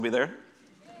Be there?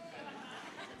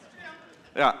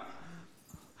 Yeah.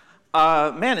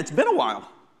 Man, it's been a while.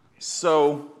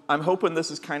 So I'm hoping this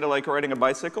is kind of like riding a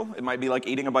bicycle. It might be like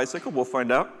eating a bicycle. We'll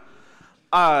find out.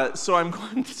 So I'm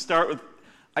going to start with,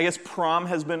 I guess prom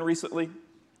has been recently,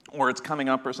 or it's coming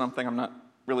up or something. I'm not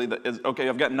really, okay,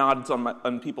 I've got nods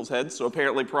on people's heads, so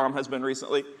apparently prom has been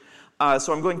recently.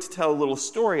 So I'm going to tell a little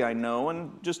story I know,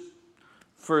 and just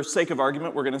for sake of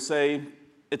argument, we're going to say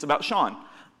it's about Sean.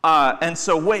 And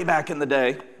so way back in the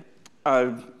day,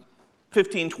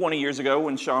 15, 20 years ago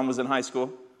when Sean was in high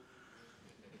school,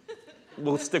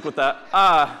 we'll stick with that,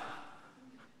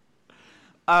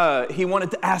 he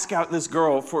wanted to ask out this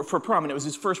girl for prom, and it was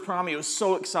his first prom. He was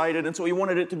so excited, and so he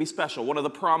wanted it to be special, one of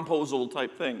the promposal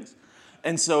type things.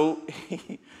 And so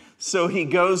he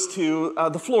goes to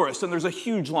the florist, and there's a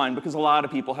huge line because a lot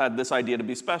of people had this idea to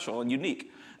be special and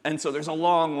unique. And so there's a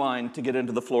long line to get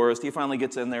into the florist. He finally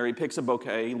gets in there. He picks a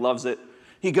bouquet. He loves it.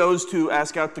 He goes to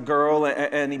ask out the girl,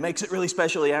 and he makes it really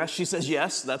special. He asks. She says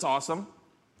yes. That's awesome.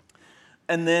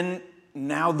 And then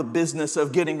now the business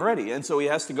of getting ready. And so he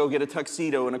has to go get a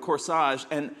tuxedo and a corsage.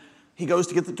 And he goes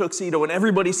to get the tuxedo, and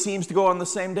everybody seems to go on the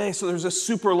same day. So there's a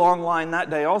super long line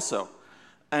that day also.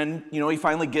 And, he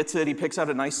finally gets it. He picks out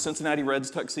a nice Cincinnati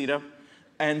Reds tuxedo.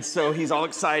 And so he's all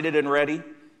excited and ready.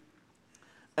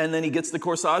 And then he gets the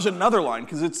corsage, another line,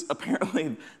 because it's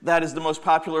apparently that is the most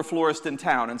popular florist in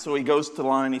town. And so he goes to the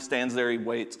line, he stands there, he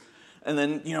waits. And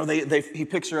then, he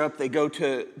picks her up, they go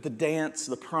to the dance,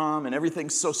 the prom, and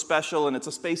everything's so special. And it's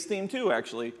a space theme too,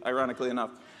 actually, ironically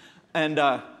enough. And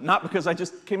not because I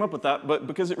just came up with that, but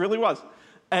because it really was.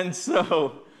 And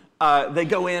so they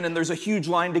go in, and there's a huge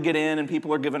line to get in, and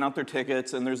people are giving out their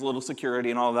tickets, and there's a little security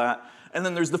and all that. And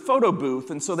then there's the photo booth,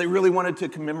 and so they really wanted to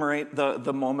commemorate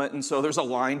the moment, and so there's a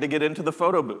line to get into the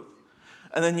photo booth.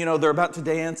 And then, they're about to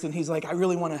dance, and he's like, I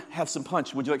really want to have some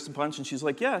punch. Would you like some punch? And she's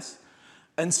like, yes.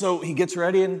 And so he gets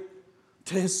ready, and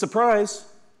to his surprise,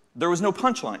 there was no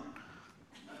punchline.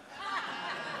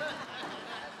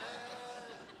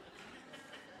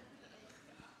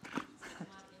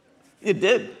 It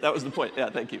did. That was the point. Yeah,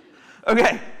 thank you.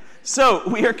 Okay, so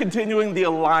we are continuing the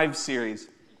Alive series.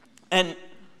 And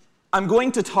I'm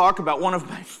going to talk about one of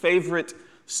my favorite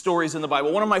stories in the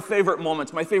Bible, one of my favorite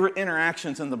moments, my favorite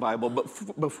interactions in the Bible.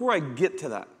 But before I get to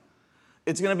that,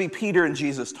 it's going to be Peter and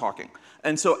Jesus talking.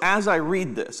 And so as I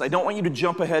read this, I don't want you to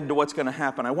jump ahead to what's going to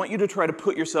happen. I want you to try to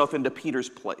put yourself into Peter's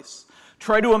place.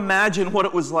 Try to imagine what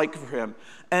it was like for him.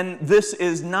 And this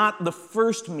is not the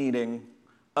first meeting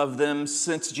of them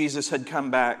since Jesus had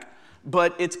come back,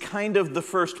 but it's kind of the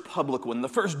first public one, the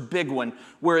first big one,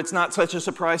 where it's not such a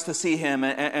surprise to see him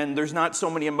and there's not so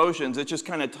many emotions. It's just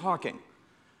kind of talking.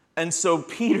 And so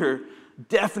Peter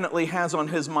definitely has on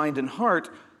his mind and heart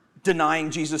denying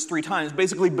Jesus 3 times,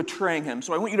 basically betraying him.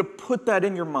 So I want you to put that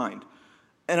in your mind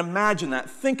and imagine that.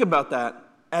 Think about that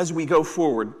as we go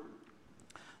forward.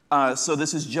 So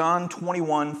this is John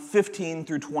 21, 15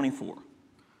 through 24.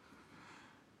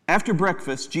 After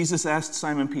breakfast, Jesus asked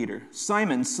Simon Peter,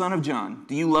 Simon, son of John,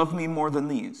 do you love me more than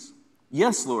these?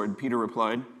 Yes, Lord, Peter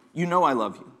replied. You know I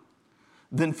love you.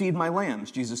 Then feed my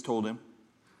lambs, Jesus told him.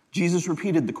 Jesus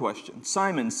repeated the question,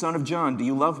 Simon, son of John, do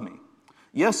you love me?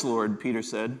 Yes, Lord, Peter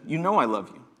said. You know I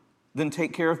love you. Then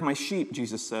take care of my sheep,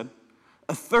 Jesus said.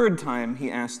 A third time he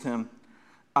asked him,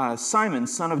 Simon,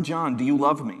 son of John, do you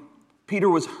love me? Peter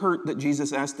was hurt that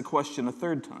Jesus asked the question a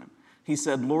third time. He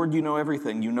said, Lord, you know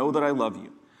everything. You know that I love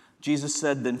you. Jesus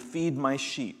said, then feed my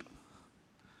sheep.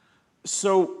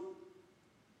 So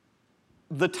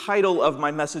the title of my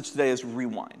message today is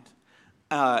Rewind.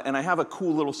 And I have a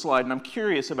cool little slide, and I'm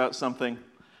curious about something.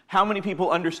 How many people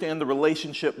understand the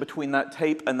relationship between that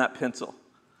tape and that pencil?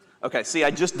 Okay, see, I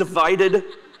just divided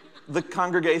the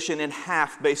congregation in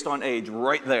half based on age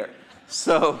right there.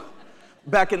 So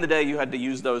back in the day, you had to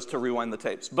use those to rewind the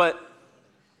tapes. But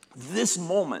this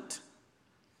moment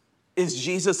is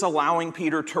Jesus allowing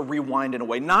Peter to rewind in a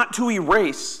way, not to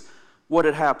erase what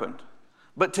had happened,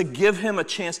 but to give him a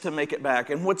chance to make it back.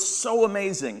 And what's so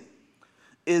amazing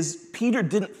is Peter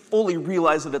didn't fully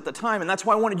realize it at the time, and that's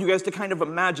why I wanted you guys to kind of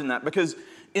imagine that, because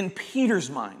in Peter's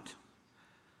mind,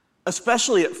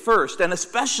 especially at first, and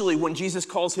especially when Jesus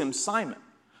calls him Simon,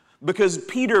 because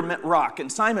Peter meant rock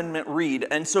and Simon meant reed,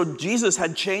 and so Jesus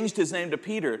had changed his name to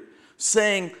Peter,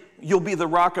 saying, you'll be the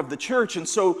rock of the church. And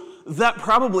so that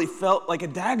probably felt like a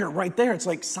dagger right there. It's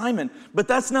like, Simon, but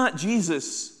that's not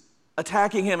Jesus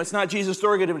attacking him. It's not Jesus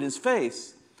throwing it in his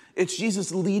face. It's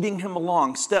Jesus leading him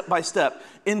along step by step,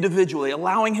 individually,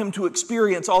 allowing him to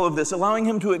experience all of this, allowing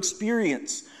him to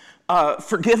experience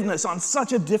forgiveness on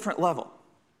such a different level.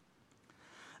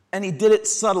 And he did it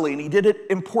subtly, and he did it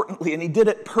importantly, and he did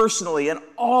it personally, and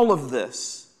all of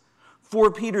this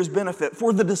for Peter's benefit,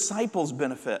 for the disciples'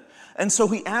 benefit. And so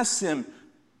he asks him,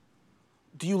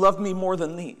 do you love me more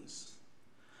than these?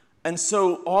 And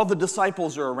so all the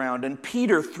disciples are around, and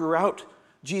Peter, throughout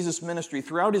Jesus' ministry,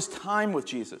 throughout his time with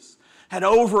Jesus, had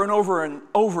over and over and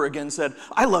over again said,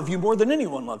 I love you more than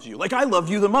anyone loves you. Like, I love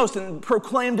you the most, and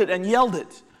proclaimed it and yelled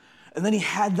it. And then he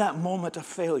had that moment of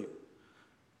failure,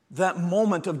 that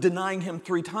moment of denying him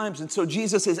 3 times. And so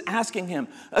Jesus is asking him,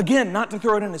 again, not to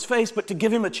throw it in his face, but to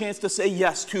give him a chance to say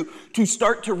yes, to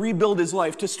start to rebuild his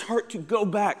life, to start to go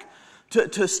back,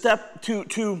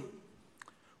 to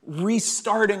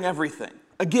restarting everything.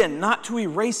 Again, not to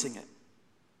erasing it,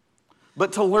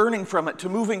 but to learning from it, to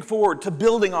moving forward, to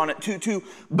building on it, to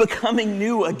becoming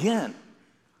new again.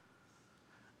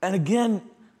 And again,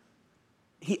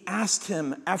 he asked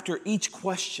him after each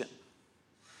question,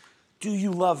 do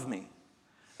you love me?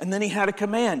 And then he had a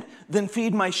command, then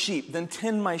feed my sheep, then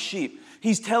tend my sheep.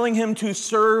 He's telling him to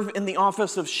serve in the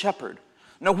office of shepherd.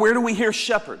 Now, where do we hear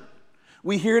shepherd?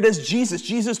 We hear it as Jesus.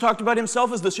 Jesus talked about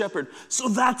himself as the shepherd. So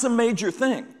that's a major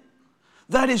thing.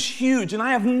 That is huge. And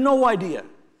I have no idea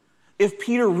if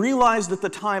Peter realized at the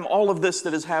time all of this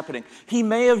that is happening. He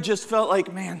may have just felt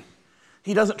like, man,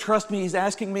 he doesn't trust me. He's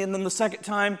asking me. And then the second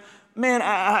time, man,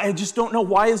 I just don't know,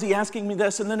 why is he asking me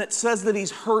this? And then it says that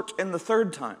he's hurt in the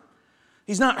third time.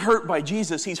 He's not hurt by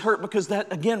Jesus. He's hurt because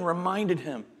that, again, reminded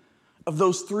him of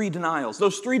those 3 denials.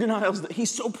 Those 3 denials that he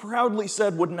so proudly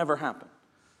said would never happen.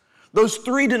 Those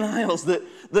 3 denials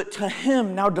that to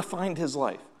him now defined his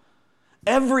life.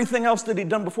 Everything else that he'd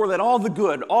done before that, all the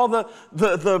good, all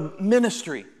the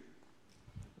ministry,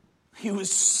 he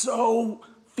was so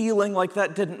feeling like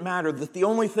that didn't matter, that the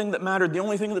only thing that mattered, the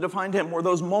only thing that defined him were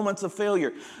those moments of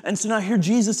failure. And so now here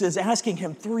Jesus is asking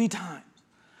him 3 times,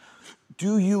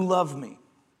 do you love me?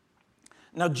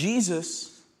 Now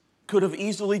Jesus could have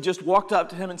easily just walked up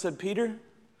to him and said, Peter,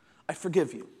 I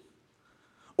forgive you.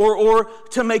 Or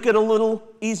to make it a little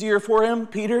easier for him,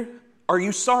 Peter, are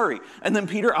you sorry? And then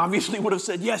Peter obviously would have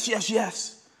said, yes, yes,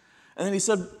 yes. And then he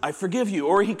said, I forgive you.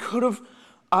 Or he could have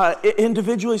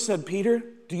individually said, Peter,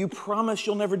 do you promise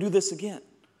you'll never do this again?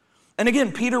 And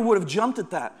again, Peter would have jumped at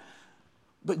that.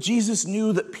 But Jesus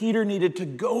knew that Peter needed to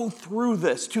go through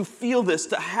this, to feel this,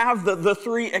 to have the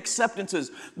 3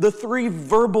 acceptances, the 3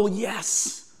 verbal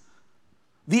yes,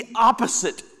 the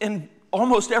opposite in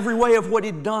almost every way of what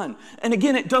he'd done. And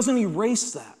again, it doesn't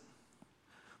erase that,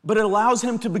 but it allows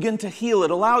him to begin to heal.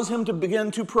 It allows him to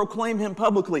begin to proclaim him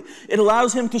publicly. It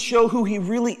allows him to show who he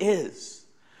really is.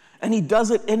 And he does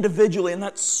it individually, and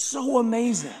that's so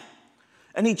amazing.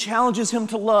 And he challenges him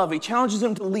to love. He challenges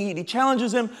him to lead. He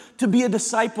challenges him to be a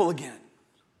disciple again.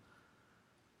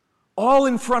 All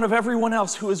in front of everyone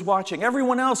else who is watching.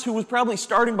 Everyone else who was probably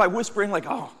starting by whispering like,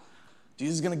 oh,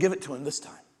 Jesus is going to give it to him this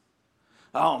time.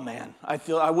 Oh man, I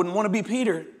wouldn't want to be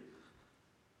Peter.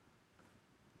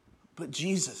 But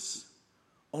Jesus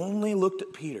only looked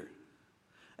at Peter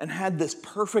and had this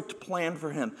perfect plan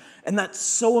for him. And that's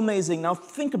so amazing. Now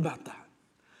think about that.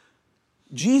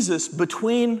 Jesus,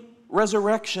 between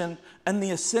resurrection and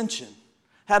the ascension,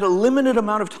 had a limited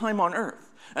amount of time on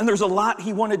earth. And there's a lot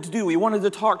he wanted to do. He wanted to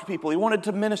talk to people. He wanted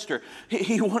to minister.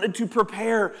 He wanted to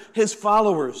prepare his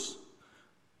followers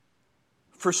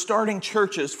for starting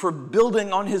churches, for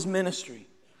building on his ministry.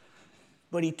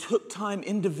 But he took time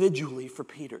individually for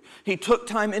Peter. He took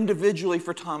time individually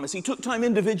for Thomas. He took time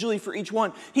individually for each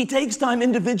one. He takes time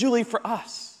individually for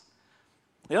us.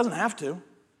 He doesn't have to.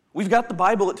 We've got the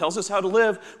Bible that tells us how to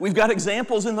live. We've got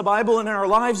examples in the Bible and in our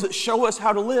lives that show us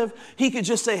how to live. He could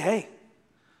just say, hey,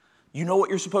 you know what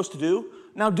you're supposed to do?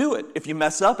 Now do it. If you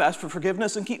mess up, ask for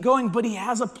forgiveness and keep going. But he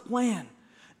has a plan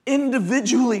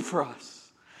individually for us.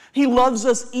 He loves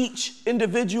us each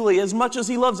individually as much as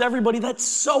he loves everybody. That's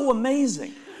so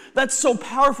amazing. That's so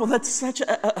powerful. That's such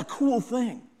a cool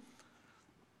thing.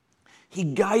 He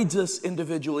guides us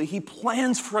individually. He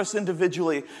plans for us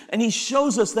individually. And he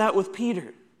shows us that with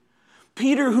Peter.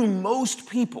 Peter, who most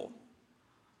people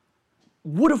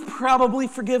would have probably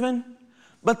forgiven,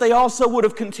 but they also would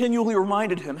have continually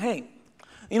reminded him, hey,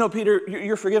 you know, Peter,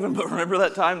 you're forgiven, but remember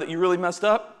that time that you really messed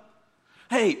up?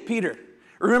 Hey, Peter,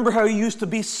 remember how you used to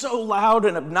be so loud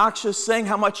and obnoxious, saying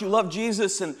how much you love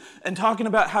Jesus and talking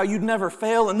about how you'd never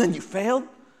fail, and then you failed?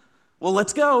 Well,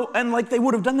 let's go. And like they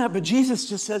would have done that, but Jesus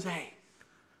just says, hey,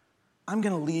 I'm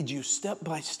going to lead you step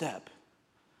by step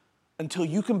until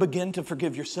you can begin to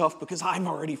forgive yourself because I've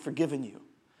already forgiven you.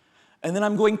 And then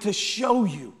I'm going to show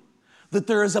you that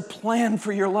there is a plan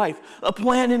for your life, a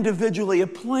plan individually, a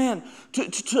plan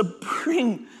to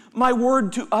bring my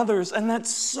word to others. And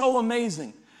that's so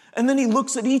amazing. And then he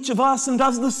looks at each of us and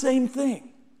does the same thing.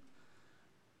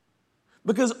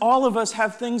 Because all of us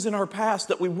have things in our past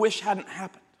that we wish hadn't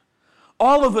happened.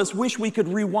 All of us wish we could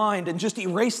rewind and just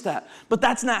erase that. But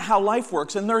that's not how life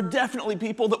works. And there are definitely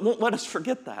people that won't let us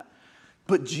forget that.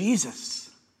 But Jesus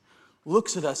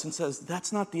looks at us and says,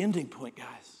 that's not the ending point,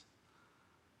 guys.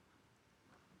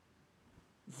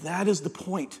 That is the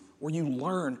point where you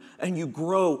learn and you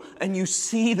grow and you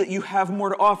see that you have more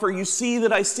to offer. You see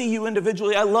that I see you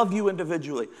individually. I love you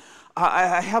individually.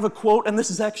 I have a quote, and this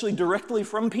is actually directly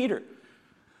from Peter.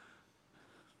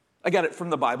 I got it from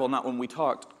the Bible, not when we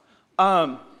talked.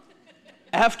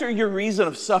 After your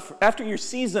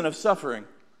season of suffering,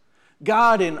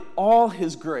 God in all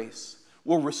his grace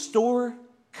will restore,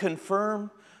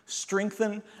 confirm,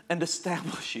 strengthen, and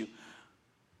establish you.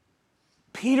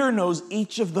 Peter knows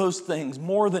each of those things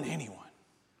more than anyone.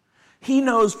 He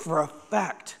knows for a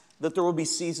fact that there will be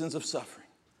seasons of suffering.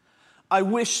 I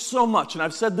wish so much, and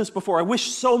I've said this before, I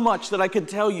wish so much that I could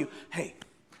tell you, hey,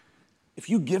 if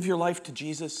you give your life to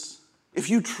Jesus, if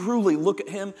you truly look at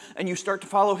him and you start to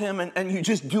follow him and you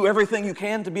just do everything you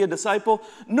can to be a disciple,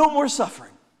 no more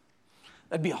suffering.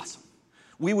 That'd be awesome.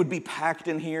 We would be packed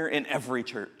in here in every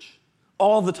church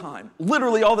all the time,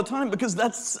 literally all the time, because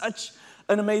that's such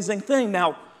an amazing thing.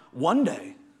 Now, one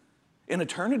day in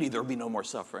eternity, there'll be no more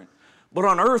suffering. But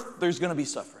on earth, there's going to be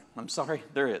suffering. I'm sorry,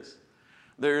 there is.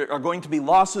 There are going to be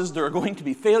losses. There are going to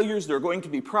be failures. There are going to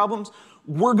be problems.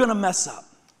 We're going to mess up.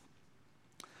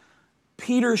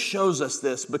 Peter shows us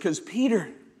this because Peter,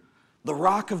 the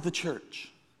rock of the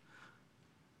church,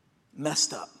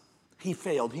 messed up. He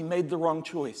failed. He made the wrong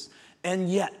choice.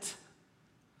 And yet,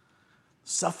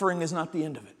 suffering is not the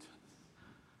end of it.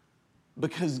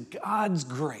 Because God's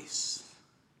grace,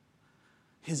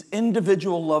 his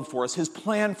individual love for us, his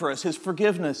plan for us, his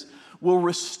forgiveness will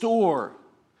restore.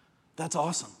 That's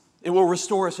awesome. It will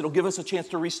restore us. It'll give us a chance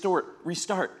to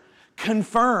restart,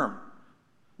 confirm.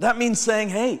 That means saying,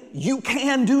 hey, you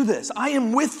can do this. I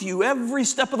am with you every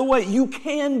step of the way. You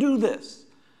can do this.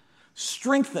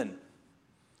 Strengthen.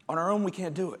 On our own, we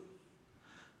can't do it.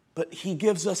 But he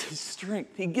gives us his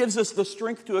strength. He gives us the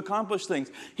strength to accomplish things.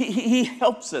 He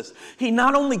helps us. He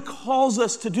not only calls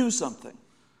us to do something,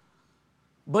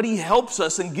 but he helps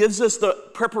us and gives us the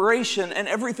preparation and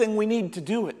everything we need to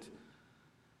do it.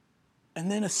 And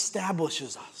then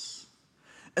establishes us.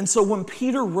 And so when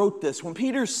Peter wrote this, when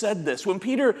Peter said this, when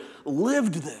Peter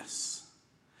lived this,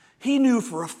 he knew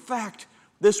for a fact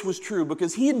this was true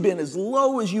because he had been as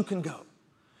low as you can go.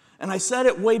 And I said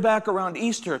it way back around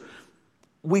Easter.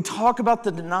 We talk about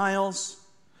the denials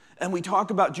and we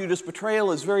talk about Judas'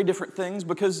 betrayal as very different things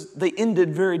because they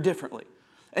ended very differently.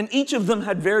 And each of them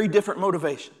had very different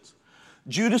motivations.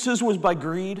 Judas's was by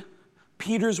greed,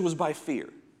 Peter's was by fear.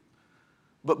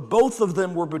 But both of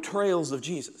them were betrayals of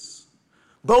Jesus.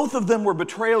 Both of them were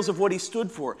betrayals of what he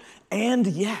stood for. And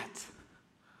yet,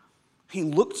 he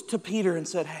looked to Peter and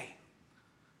said, hey,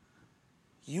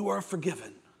 you are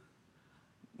forgiven.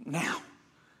 Now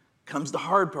comes the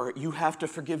hard part. You have to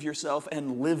forgive yourself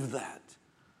and live that.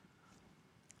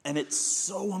 And it's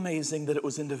so amazing that it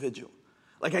was individual.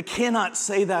 Like, I cannot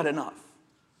say that enough.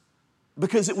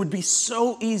 Because it would be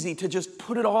so easy to just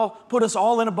put us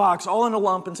all in a box, all in a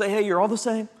lump, and say, hey, you're all the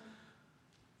same.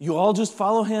 You all just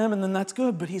follow him, and then that's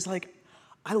good. But he's like,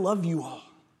 I love you all.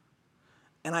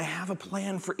 And I have a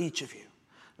plan for each of you.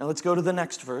 Now let's go to the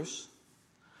next verse.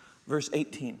 Verse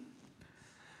 18.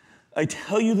 I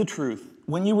tell you the truth.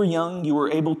 When you were young, you were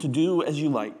able to do as you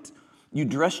liked. You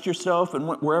dressed yourself and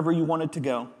went wherever you wanted to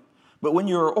go. But when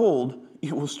you are old,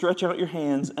 you will stretch out your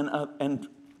hands, and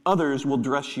others will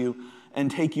dress you and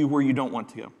take you where you don't want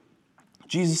to go.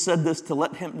 Jesus said this to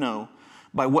let him know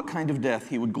by what kind of death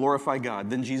he would glorify God.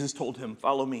 Then Jesus told him,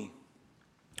 follow me.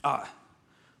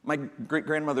 My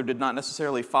great-grandmother did not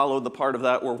necessarily follow the part of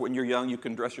that where when you're young, you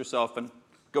can dress yourself and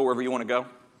go wherever you want to go.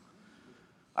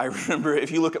 I remember,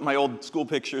 if you look at my old school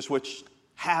pictures, which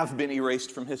have been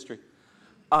erased from history,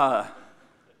 I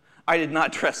did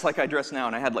not dress like I dress now,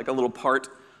 and I had like a little part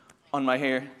on my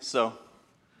hair, so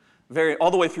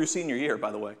all the way through senior year,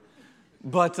 by the way.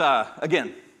 But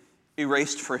again,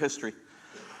 erased for history.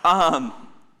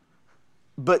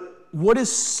 But what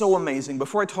is so amazing,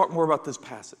 before I talk more about this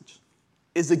passage,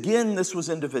 is again, this was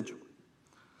individual.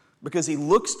 Because he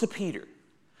looks to Peter,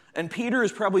 and Peter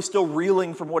is probably still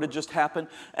reeling from what had just happened.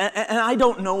 And I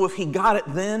don't know if he got it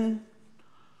then,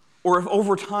 or if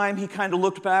over time he kind of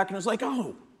looked back and was like,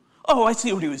 oh, I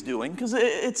see what he was doing. Because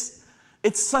it's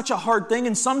such a hard thing,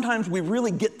 and sometimes we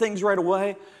really get things right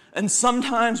away, and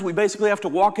sometimes we basically have to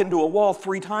walk into a wall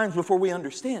 3 times before we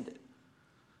understand it.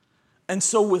 And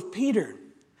so with Peter,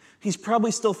 He's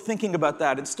probably still thinking about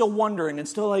that and still wondering and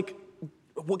still like,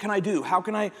 what can I do? How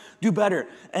can I do better?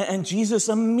 And Jesus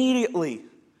immediately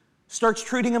starts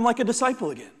treating him like a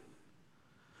disciple again.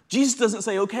 Jesus doesn't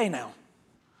say, okay, now,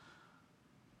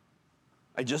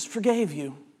 I just forgave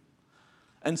you.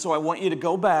 And so I want you to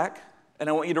go back and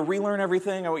I want you to relearn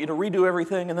everything. I want you to redo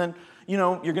everything. And then,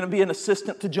 you're going to be an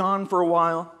assistant to John for a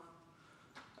while.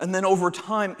 And then over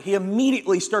time, he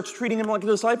immediately starts treating him like a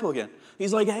disciple again.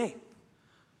 He's like, hey,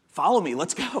 follow me,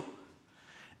 let's go.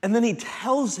 And then he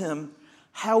tells him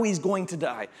how he's going to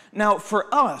die. Now,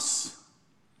 for us,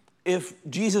 if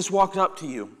Jesus walked up to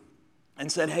you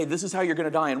and said, hey, this is how you're going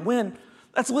to die and when,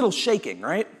 that's a little shaking,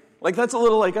 right? Like, that's a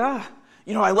little like, I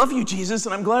love you, Jesus,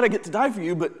 and I'm glad I get to die for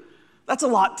you, but that's a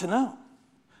lot to know.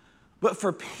 But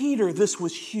for Peter, this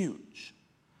was huge.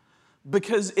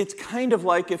 Because it's kind of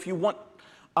like if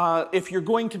you're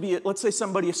going to be, let's say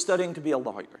somebody is studying to be a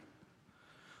lawyer.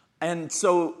 And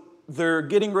so they're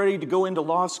getting ready to go into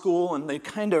law school and they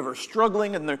kind of are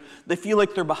struggling and they feel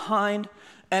like they're behind.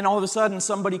 And all of a sudden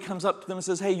somebody comes up to them and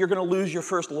says, hey, you're going to lose your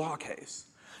first law case.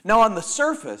 Now on the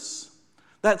surface,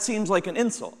 that seems like an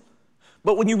insult.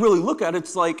 But when you really look at it,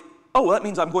 it's like, oh, well, that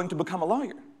means I'm going to become a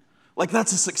lawyer. Like,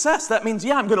 that's a success. That means,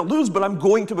 yeah, I'm going to lose, but I'm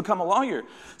going to become a lawyer.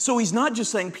 So he's not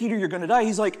just saying, Peter, you're going to die.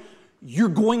 He's like, you're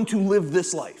going to live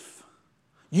this life.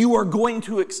 You are going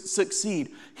to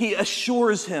succeed. He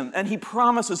assures him, and he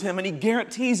promises him, and he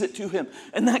guarantees it to him.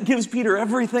 And that gives Peter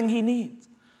everything he needs.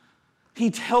 He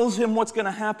tells him what's going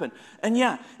to happen. And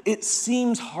yeah, it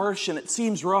seems harsh and it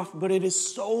seems rough, but it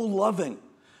is so loving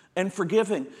and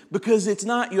forgiving because it's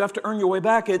not, you have to earn your way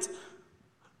back. It's,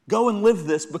 go and live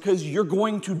this because you're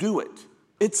going to do it.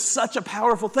 It's such a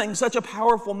powerful thing, such a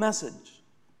powerful message.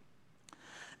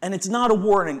 And it's not a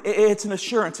warning. It's an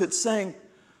assurance. It's saying,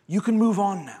 you can move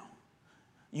on now.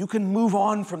 You can move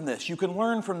on from this. You can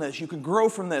learn from this. You can grow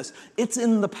from this. It's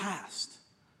in the past.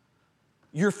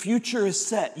 Your future is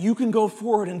set. You can go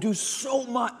forward and do so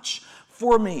much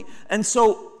for me. And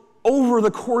so over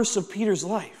the course of Peter's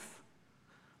life,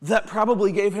 that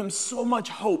probably gave him so much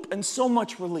hope and so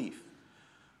much relief.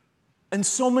 And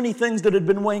so many things that had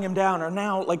been weighing him down are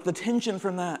now, like the tension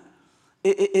from that,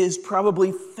 it is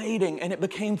probably fading and it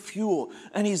became fuel.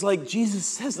 And he's like, Jesus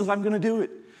says that I'm going to do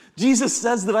it. Jesus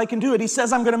says that I can do it. He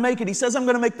says I'm going to make it. He says I'm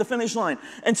going to make the finish line.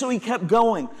 And so he kept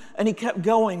going and he kept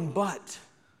going. But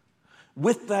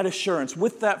with that assurance,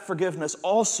 with that forgiveness,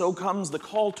 also comes the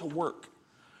call to work,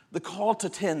 the call to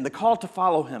tend, the call to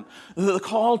follow him, the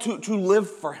call to live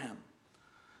for him.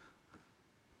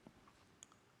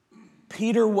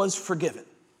 Peter was forgiven,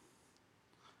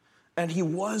 and he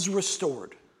was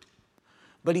restored,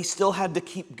 but he still had to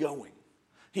keep going.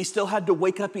 He still had to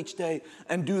wake up each day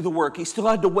and do the work. He still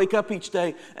had to wake up each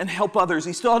day and help others.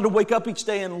 He still had to wake up each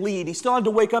day and lead. He still had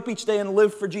to wake up each day and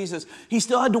live for Jesus. He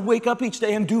still had to wake up each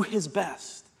day and do his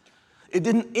best. It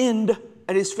didn't end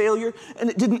at his failure, and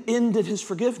it didn't end at his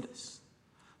forgiveness.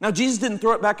 Now, Jesus didn't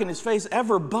throw it back in his face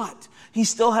ever, but he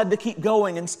still had to keep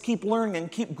going and keep learning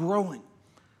and keep growing.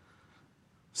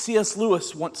 C.S.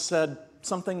 Lewis once said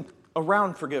something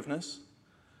around forgiveness.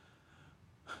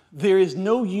 There is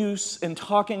no use in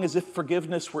talking as if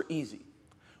forgiveness were easy.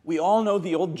 We all know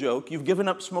the old joke, you've given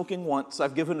up smoking once,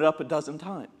 I've given it up a dozen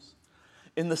times.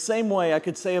 In the same way, I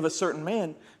could say of a certain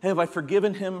man, hey, have I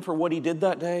forgiven him for what he did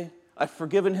that day? I've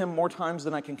forgiven him more times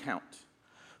than I can count.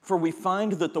 For we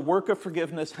find that the work of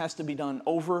forgiveness has to be done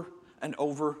over and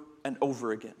over and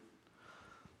over again.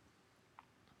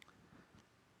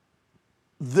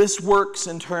 This works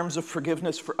in terms of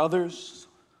forgiveness for others,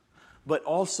 but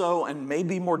also, and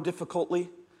maybe more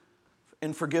difficultly,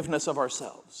 in forgiveness of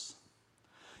ourselves.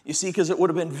 You see, because it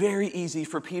would have been very easy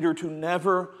for Peter to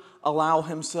never allow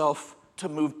himself to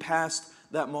move past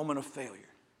that moment of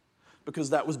failure, because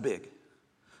that was big.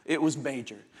 It was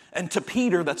major. And to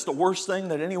Peter, that's the worst thing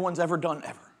that anyone's ever done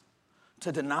ever,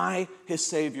 to deny his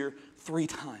Savior 3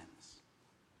 times.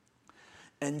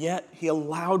 And yet, he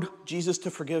allowed Jesus to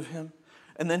forgive him.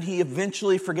 And then he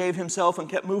eventually forgave himself and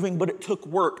kept moving, but it took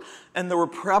work. And there were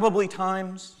probably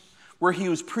times where he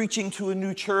was preaching to a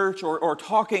new church or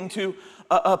talking to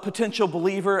a potential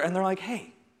believer, and they're like,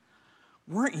 hey,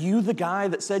 weren't you the guy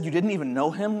that said you didn't even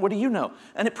know him? What do you know?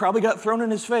 And it probably got thrown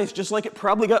in his face, just like it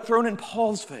probably got thrown in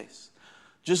Paul's face,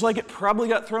 just like it probably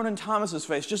got thrown in Thomas's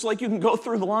face, just like you can go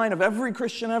through the line of every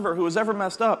Christian ever who has ever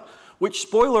messed up, which,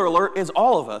 spoiler alert, is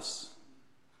all of us.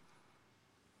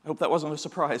 I hope that wasn't a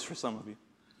surprise for some of you.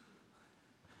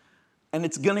 And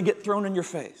it's going to get thrown in your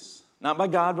face, not by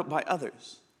God, but by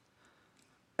others.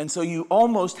 And so you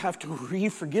almost have to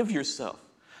re-forgive yourself.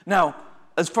 Now,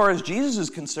 as far as Jesus is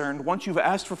concerned, once you've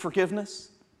asked for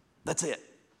forgiveness, that's it.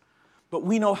 but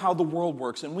we know how the world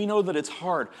works, and we know that it's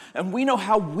hard, and we know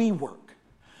how we work.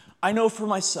 I know for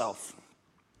myself,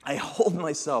 I hold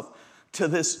myself to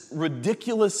this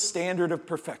ridiculous standard of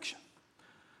perfection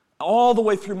all the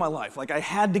way through my life. Like I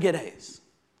had to get A's.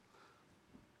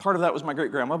 Part of that was my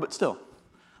great-grandma, but still,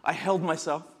 I held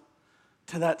myself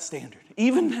to that standard.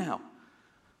 Even now,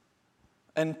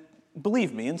 and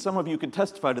believe me, and some of you could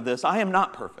testify to this, I am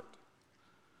not perfect.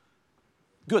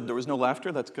 Good, there was no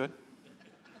laughter, that's good.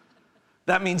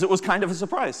 That means it was kind of a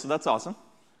surprise, so that's awesome.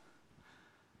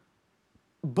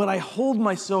 But I hold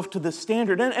myself to this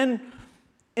standard, and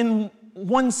in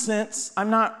one sense, I'm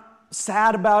not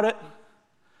sad about it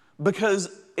because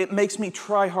it makes me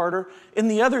try harder. In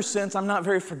the other sense, I'm not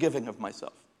very forgiving of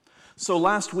myself. So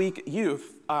last week at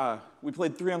youth, we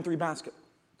played 3-on-3 basketball.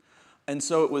 And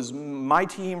so it was my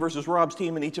team versus Rob's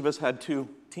team, and each of us had 2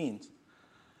 teams.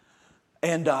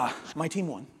 And my team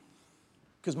won,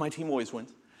 because my team always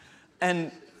wins.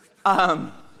 And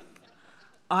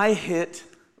I hit,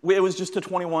 it was just a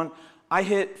 21, I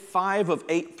hit 5 of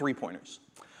 8 3-pointers.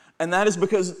 And that is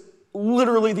because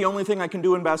literally the only thing I can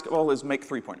do in basketball is make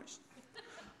 3-pointers.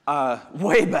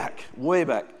 Way back,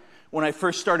 when I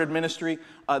first started ministry,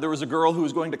 there was a girl who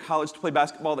was going to college to play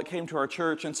basketball that came to our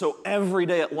church, and so every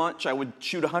day at lunch I would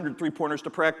shoot 100 3-pointers to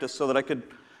practice so that I could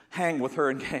hang with her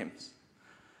in games.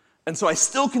 And so I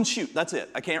still can shoot, that's it.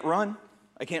 I can't run,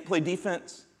 I can't play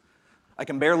defense, I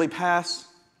can barely pass,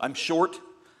 I'm short,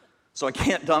 so I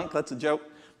can't dunk, that's a joke,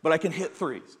 but I can hit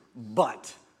threes.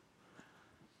 But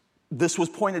this was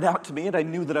pointed out to me, and I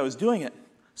knew that I was doing it.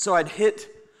 So I'd hit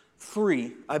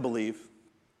 3, I believe,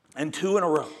 and 2 in a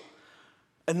row.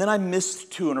 And then I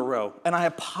missed 2 in a row, and I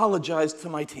apologized to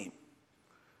my team.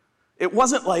 It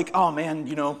wasn't like, oh man,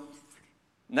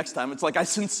 next time. It's like I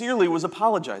sincerely was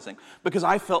apologizing because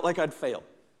I felt like I'd failed.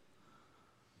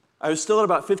 I was still at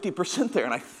about 50% there,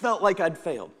 and I felt like I'd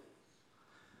failed.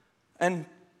 And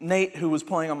Nate, who was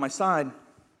playing on my side,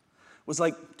 was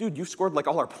like, dude, you scored like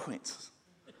all our points.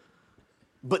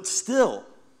 But still,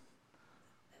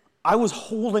 I was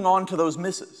holding on to those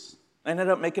misses. I ended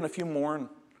up making a few more, and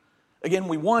again,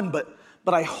 we won, but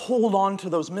I hold on to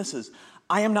those misses.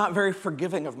 I am not very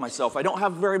forgiving of myself. I don't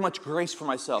have very much grace for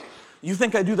myself. You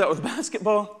think I do that with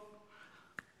basketball?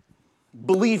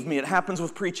 Believe me, it happens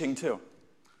with preaching too,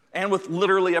 and with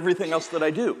literally everything else that I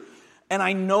do. And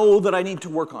I know that I need to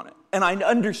work on it. And I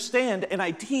understand and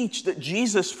I teach that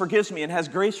Jesus forgives me and has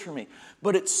grace for me,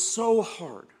 but it's so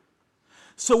hard.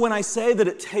 So when I say that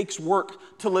it takes work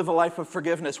to live a life of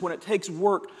forgiveness, when it takes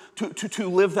work to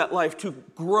live that life, to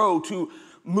grow, to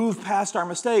move past our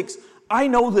mistakes, I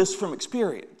know this from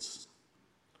experience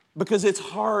because it's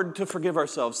hard to forgive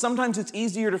ourselves. Sometimes it's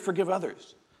easier to forgive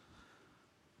others.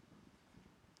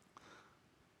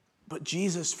 But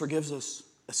Jesus forgives us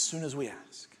as soon as we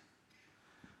ask.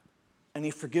 And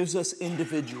he forgives us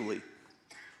individually.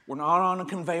 We're not on a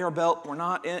conveyor belt. We're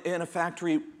not in a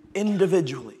factory.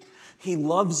 Individually. He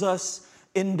loves us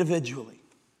individually.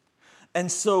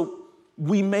 And so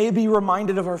we may be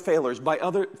reminded of our failures, by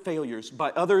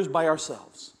others, by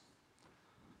ourselves.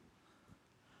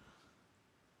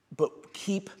 But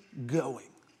keep going.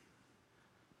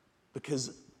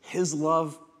 Because his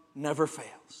love never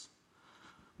fails.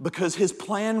 Because his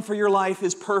plan for your life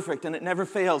is perfect and it never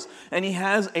fails. And he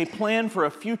has a plan for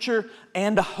a future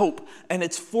and a hope. And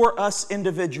it's for us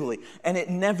individually. And it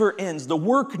never ends. The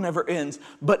work never ends.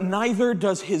 But neither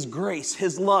does his grace,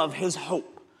 his love, his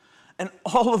hope. And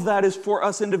all of that is for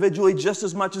us individually just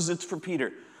as much as it's for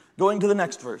Peter. Going to the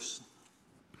next verse.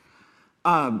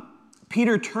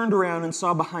 Peter turned around and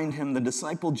saw behind him the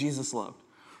disciple Jesus loved.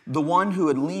 The one who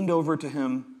had leaned over to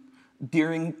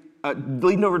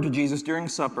Jesus during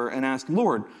supper and asked,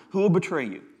 Lord, who will betray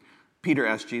you? Peter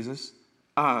asked Jesus,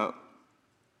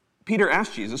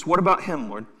 what about him,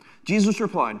 Lord? Jesus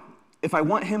replied, if I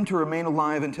want him to remain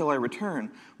alive until I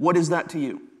return, what is that to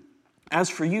you? As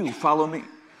for you, follow me.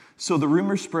 So the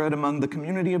rumor spread among the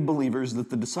community of believers that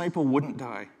the disciple wouldn't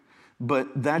die.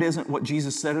 But that isn't what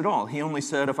Jesus said at all. He only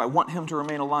said, if I want him to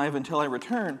remain alive until I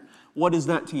return, what is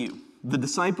that to you? The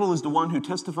disciple is the one who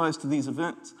testifies to these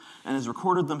events and has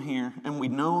recorded them here, and we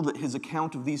know that his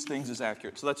account of these things is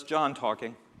accurate. So that's John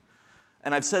talking.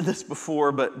 And I've said this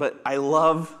before, but I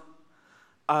love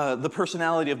the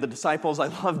personality of the disciples. I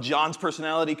love John's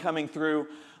personality coming through.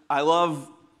 I love,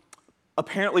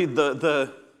 apparently,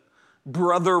 the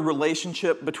brother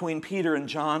relationship between Peter and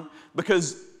John,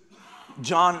 because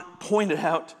John pointed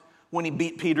out when he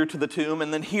beat Peter to the tomb.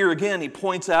 And then here again, he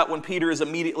points out when Peter is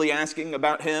immediately asking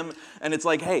about him. And it's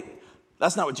like, hey,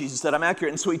 that's not what Jesus said. I'm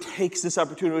accurate. And so he takes this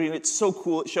opportunity, and it's so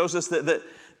cool. It shows us that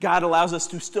God allows us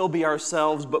to still be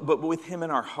ourselves, but with him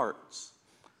in our hearts.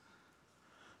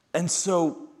 And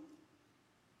so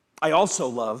I also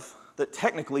love that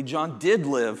technically John did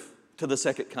live to the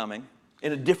second coming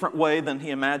in a different way than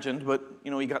he imagined, but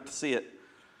he got to see it.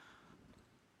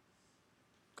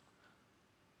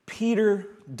 Peter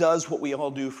does what we all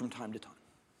do from time to time.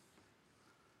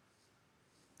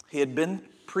 He had been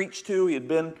preached to, he had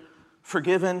been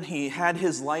forgiven, he had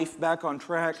his life back on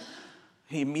track.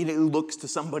 He immediately looks to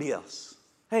somebody else.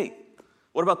 Hey,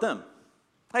 what about them?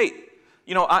 Hey,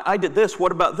 I did this,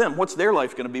 what about them? What's their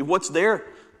life going to be? What's their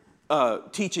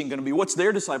teaching going to be? What's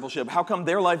their discipleship? How come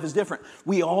their life is different?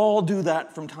 We all do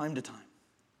that from time to time.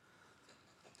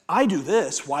 I do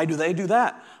this. Why do they do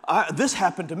that? This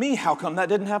happened to me. How come that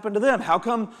didn't happen to them? How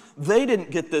come they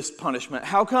didn't get this punishment?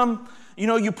 How come,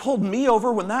 you pulled me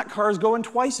over when that car is going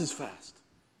twice as fast?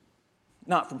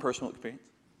 Not from personal experience.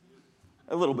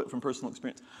 A little bit from personal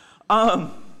experience.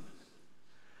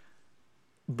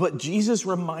 But Jesus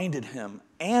reminded him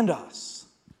and us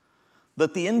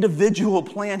that the individual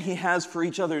plan he has for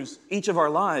each of our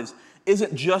lives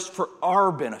isn't just for our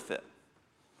benefit.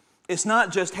 It's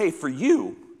not just, hey, for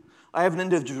you, I have an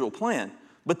individual plan,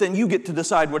 but then you get to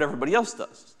decide what everybody else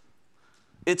does.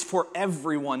 It's for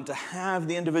everyone to have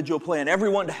the individual plan,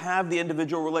 everyone to have the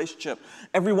individual relationship,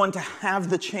 everyone to have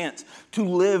the chance to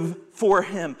live for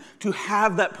him, to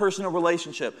have that personal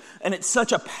relationship. And it's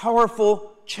such a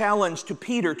powerful challenge to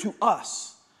Peter, to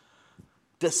us.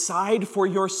 Decide for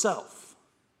yourself.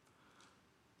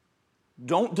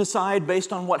 Don't decide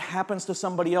based on what happens to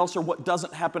somebody else or what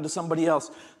doesn't happen to somebody else.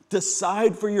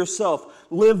 Decide for yourself.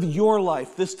 Live your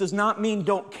life. This does not mean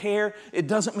don't care. It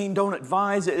doesn't mean don't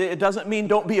advise. It doesn't mean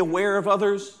don't be aware of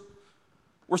others.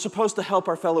 We're supposed to help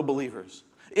our fellow believers.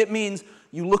 It means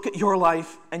you look at your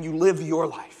life and you live your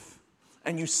life.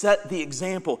 And you set the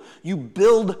example. You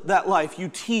build that life. You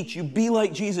teach. You be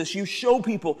like Jesus. You show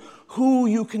people who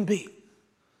you can be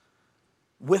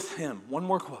with him. One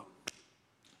more quote.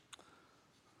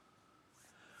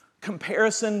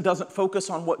 Comparison doesn't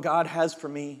focus on what God has for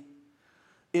me.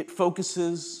 It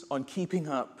focuses on keeping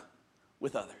up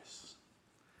with others.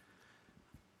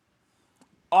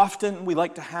 Often we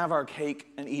like to have our cake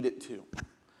and eat it too. It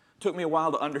took me a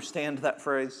while to understand that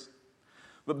phrase.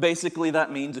 But basically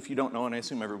that means, if you don't know, and I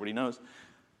assume everybody knows,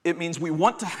 it means we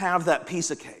want to have that piece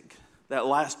of cake, that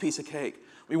last piece of cake.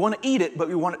 We want to eat it, but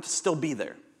we want it to still be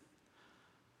there.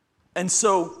 And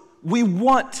so we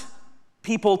want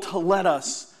people to let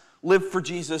us live for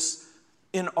Jesus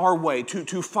in our way,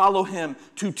 to follow him,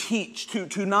 to teach,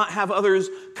 to not have others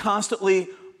constantly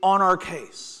on our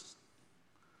case.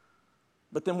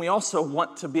 But then we also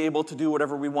want to be able to do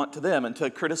whatever we want to them and to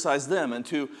criticize them and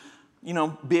to,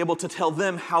 be able to tell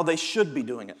them how they should be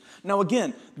doing it. Now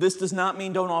again, this does not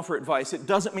mean don't offer advice. It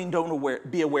doesn't mean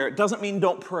don't be aware. It doesn't mean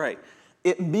don't pray.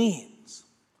 It means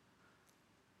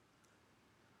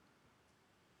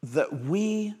that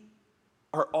we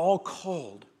are all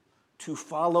called to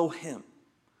follow him.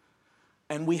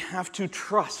 And we have to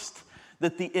trust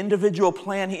that the individual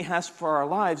plan he has for our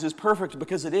lives is perfect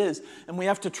because it is. And we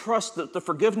have to trust that the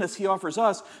forgiveness he offers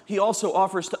us, he also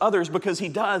offers to others because he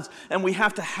does. And we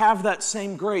have to have that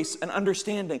same grace and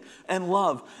understanding and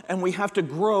love. And we have to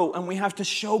grow and we have to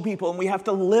show people and we have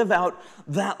to live out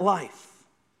that life.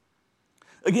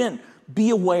 Again, be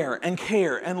aware and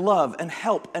care and love and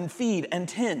help and feed and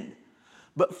tend.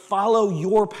 But follow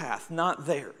your path, not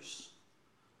theirs.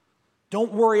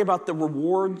 Don't worry about the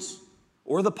rewards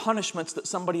or the punishments that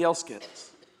somebody else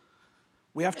gets.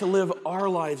 We have to live our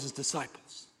lives as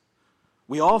disciples.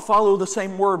 We all follow the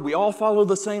same word. We all follow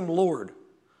the same Lord.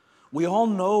 We all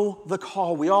know the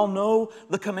call. We all know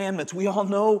the commandments. We all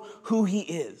know who he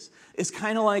is. It's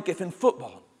kind of like if in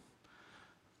football,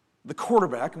 the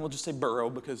quarterback, and we'll just say Burrow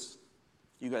because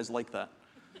you guys like that.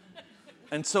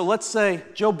 And so let's say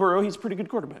Joe Burrow, he's a pretty good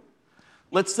quarterback.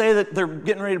 Let's say that they're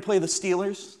getting ready to play the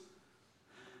Steelers.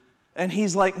 And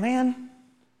he's like, man,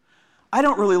 I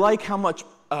don't really like how much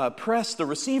press the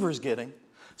receiver's getting,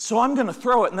 so I'm going to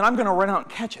throw it and then I'm going to run out and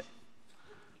catch it.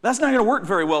 That's not going to work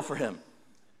very well for him.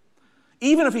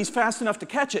 Even if he's fast enough to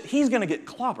catch it, he's going to get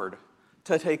clobbered,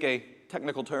 to take a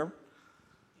technical term.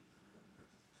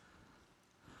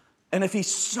 And if he's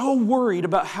so worried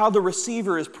about how the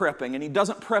receiver is prepping and he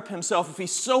doesn't prep himself, if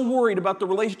he's so worried about the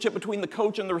relationship between the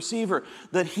coach and the receiver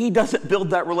that he doesn't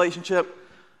build that relationship,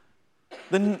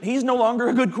 then he's no longer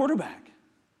a good quarterback.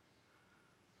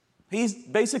 He's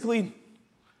basically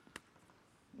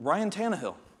Ryan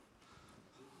Tannehill.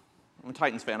 I'm a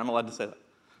Titans fan. I'm allowed to say that.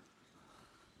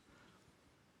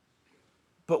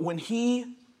 But when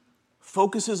he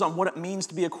focuses on what it means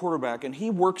to be a quarterback, and he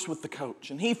works with the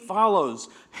coach, and he follows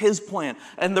his plan,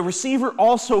 and the receiver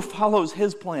also follows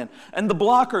his plan, and the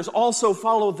blockers also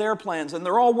follow their plans, and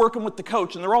they're all working with the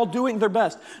coach, and they're all doing their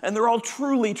best, and they're all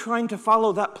truly trying to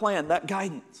follow that plan, that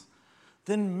guidance,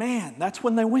 then man, that's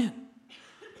when they win.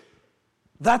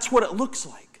 That's what it looks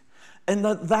like. And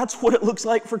that's what it looks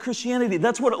like for Christianity.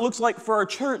 That's what it looks like for our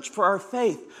church, for our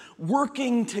faith.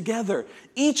 Working together,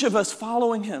 each of us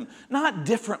following him. Not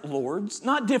different lords,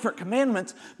 not different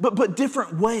commandments, but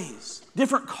different ways,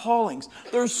 different callings.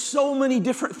 There's so many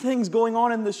different things going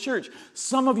on in this church.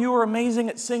 Some of you are amazing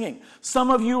at singing.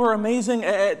 Some of you are amazing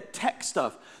at tech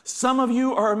stuff. Some of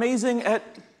you are amazing at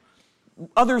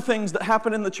other things that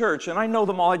happen in the church. And I know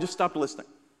them all, I just stopped listening.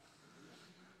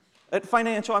 At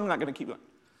financial, I'm not going to keep going.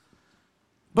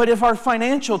 But if our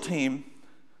financial team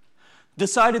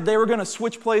decided they were going to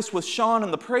switch place with Sean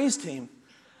and the praise team,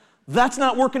 that's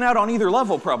not working out on either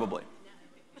level probably.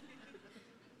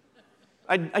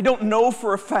 I don't know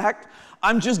for a fact,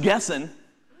 I'm just guessing,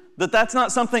 that that's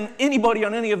not something anybody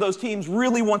on any of those teams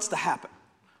really wants to happen.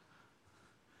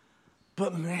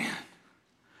 But man,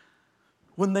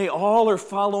 when they all are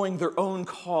following their own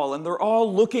call and they're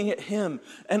all looking at him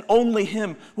and only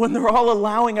him, when they're all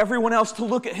allowing everyone else to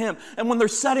look at him, and when they're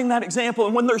setting that example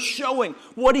and when they're showing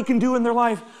what he can do in their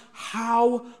life,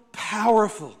 how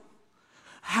powerful,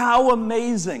 how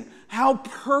amazing, how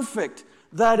perfect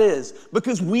that is,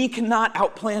 because we cannot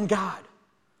outplan God.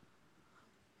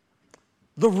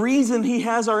 The reason he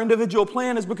has our individual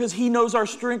plan is because he knows our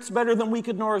strengths better than we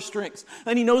could know our strengths.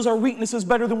 And he knows our weaknesses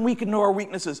better than we can know our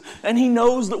weaknesses. And he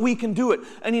knows that we can do it.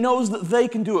 And he knows that they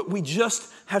can do it. We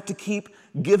just have to keep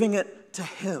giving it to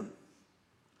him.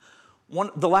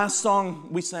 The last song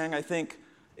we sang, I think,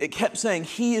 it kept saying,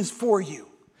 he is for you.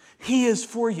 He is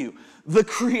for you. The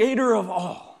creator of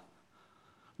all.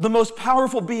 The most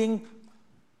powerful being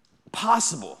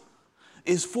possible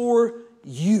is for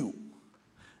you.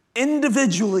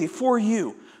 Individually for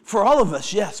you. For all of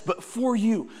us, yes, but for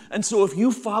you. And so if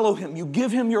you follow him, you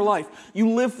give him your life, you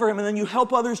live for him, and then you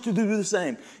help others to do the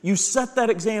same. You set that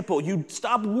example. You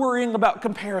stop worrying about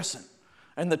comparison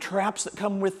and the traps that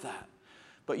come with that.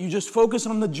 But you just focus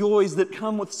on the joys that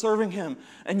come with serving him,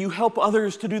 and you help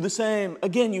others to do the same.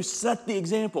 Again, you set the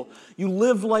example. You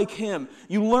live like him.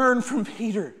 You learn from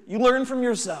Peter. You learn from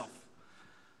yourself.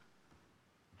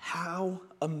 How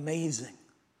amazing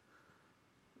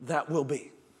that will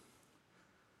be.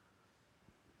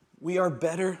 We are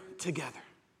better together.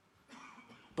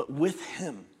 But with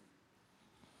him,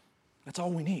 that's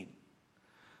all we need.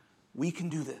 We can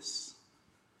do this.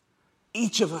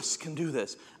 Each of us can do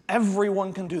this.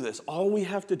 Everyone can do this. All we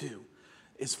have to do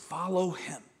is follow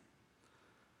him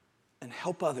and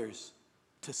help others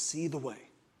to see the way.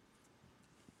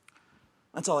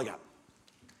 That's all I got.